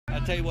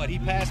tell you what, he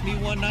passed me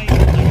one night. Like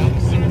I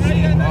was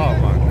sitting. Oh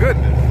my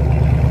goodness!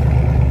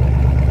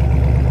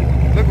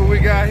 Look what we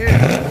got here.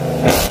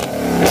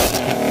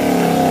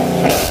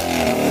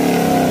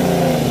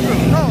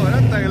 Oh,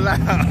 that thing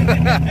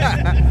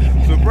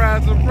loud!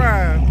 Surprise,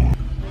 surprise!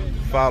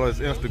 Follow his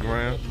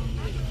Instagram.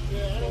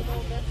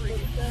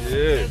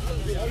 Yeah.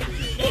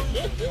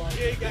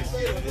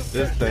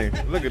 This thing.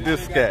 Look at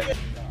this scat.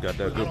 Got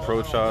that good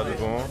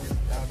Procharged on.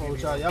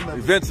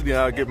 Eventually,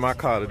 I'll get my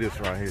car to this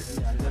right here.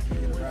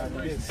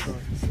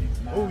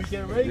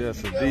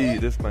 Yes,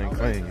 indeed. This thing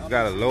clean. You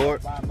got a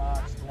Lord. Yeah,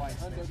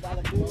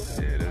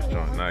 this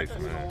joint nice,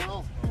 man.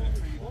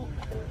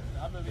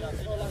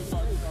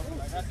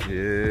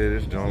 Yeah,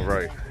 this joint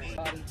right.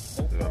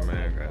 Yeah,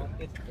 man, got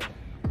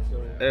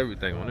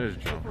everything on this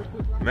joint.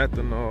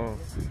 Methanol.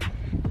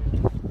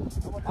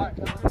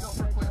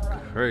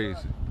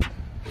 Crazy.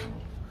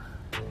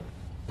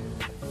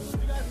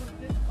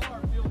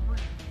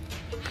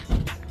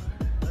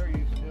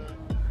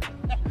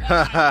 I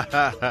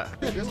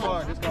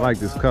like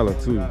this color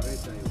too.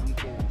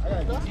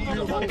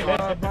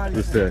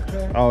 What's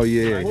that? Oh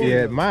yeah,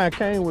 yeah. Mine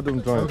came with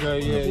them joints.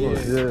 Okay,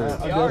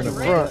 yeah. In the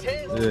front.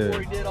 Yeah.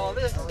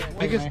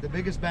 The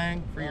biggest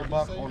bang for your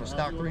buck on a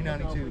stock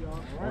 392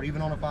 or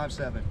even on a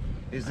 5.7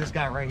 is this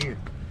guy right here.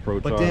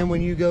 But then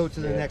when you go to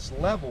the next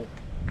level,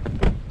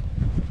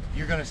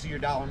 you're gonna see your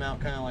dollar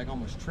amount kind of like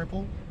almost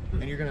triple,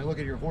 and you're gonna look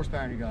at your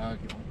horsepower and you go,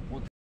 okay,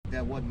 what?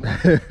 That wasn't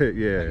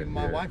yeah. Like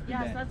my wife did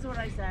yes, that. That's what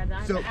I said.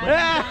 I'm So,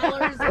 adding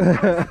dollars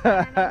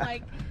and I'm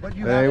like, but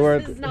you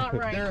this is not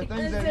right. There are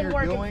things this that isn't you're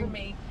working doing for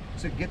me.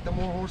 to get the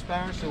more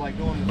horsepower. So like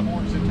doing the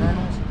Fords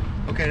internals,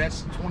 okay,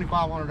 that's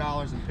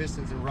 $2,500 in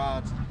pistons and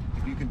rods.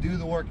 If you can do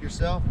the work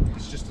yourself,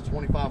 it's just the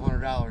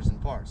 $2,500 in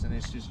parts, and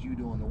it's just you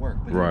doing the work.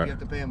 But if you have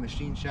to pay a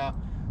machine shop,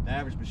 the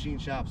average machine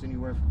shop's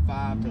anywhere from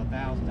 $500 to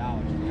 $1,000,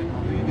 depending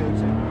on who you go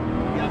to.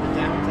 You got the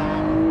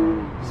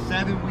downtime,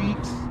 7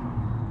 weeks.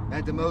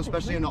 At the most,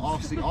 especially in the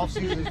off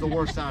season is the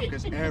worst time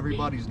because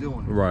everybody's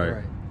doing it.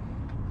 Right.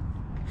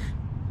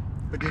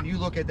 But then you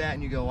look at that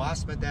and you go, well, I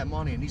spent that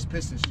money and these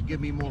pistons should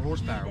give me more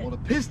horsepower. Well, the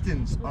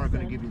pistons aren't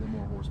going to give you the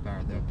more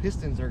horsepower. The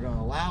pistons are going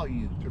to allow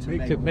you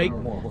to make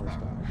more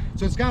horsepower.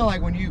 So it's kind of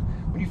like when you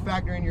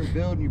factor in your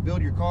build and you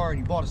build your car and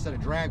you bought a set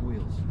of drag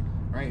wheels,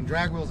 right? And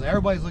drag wheels,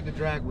 everybody's looked at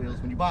drag wheels.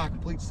 When you buy a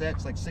complete set,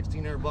 it's like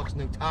 $1,600,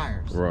 no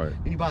tires. Right.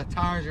 And you buy the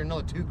tires, you're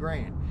another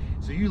 $2,000.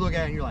 So you look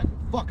at it and you're like,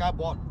 fuck, I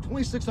bought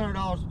 $2,600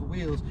 worth of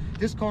wheels.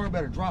 This car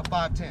better drop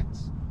 5/10.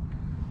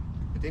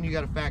 But then you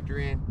got to factor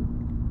in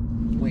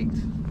weight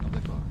of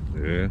the car.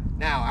 Yeah.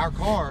 Now, our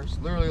cars,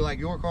 literally like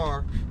your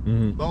car,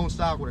 bone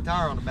stock with a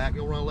tire on the back,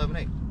 you'll run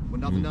 11.8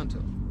 with nothing done to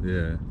them.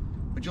 Yeah.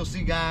 But you'll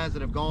see guys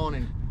that have gone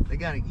and they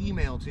got an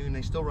email tune,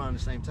 they still run at the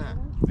same time.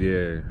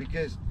 Yeah.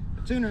 Because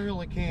the tuner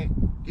really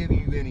can't give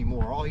you any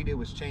more. All he did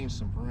was change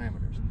some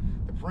parameters.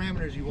 The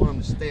parameters you want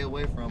them to stay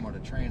away from are the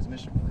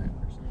transmission parameters.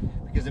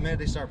 Because the minute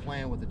they start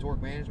playing with the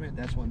torque management,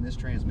 that's when this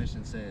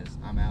transmission says,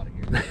 I'm out of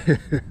here.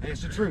 And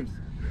it's the truth.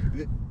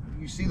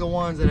 You see the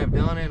ones that have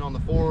done it on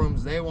the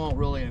forums, they won't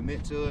really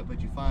admit to it,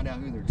 but you find out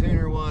who their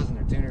tuner was, and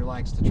their tuner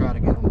likes to try to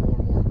get them more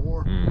and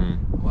more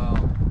and more. Well,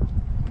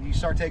 when you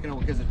start taking it,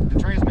 because the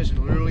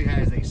transmission literally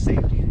has a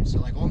safety in it. So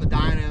like on the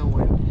dyno,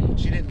 when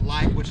she didn't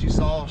like what she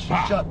saw, she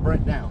shut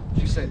Brent down.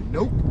 She said,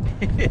 nope.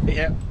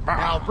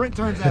 Now, if Brent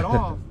turns that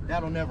off,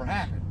 that'll never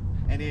happen.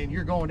 And then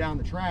you're going down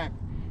the track,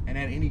 and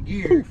at any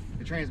gear,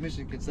 the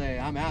transmission could say,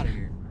 I'm out of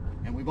here.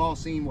 And we've all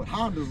seen what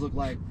Hondas look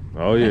like.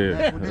 Oh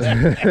yeah.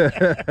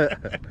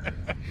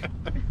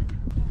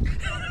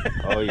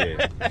 Oh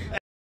yeah.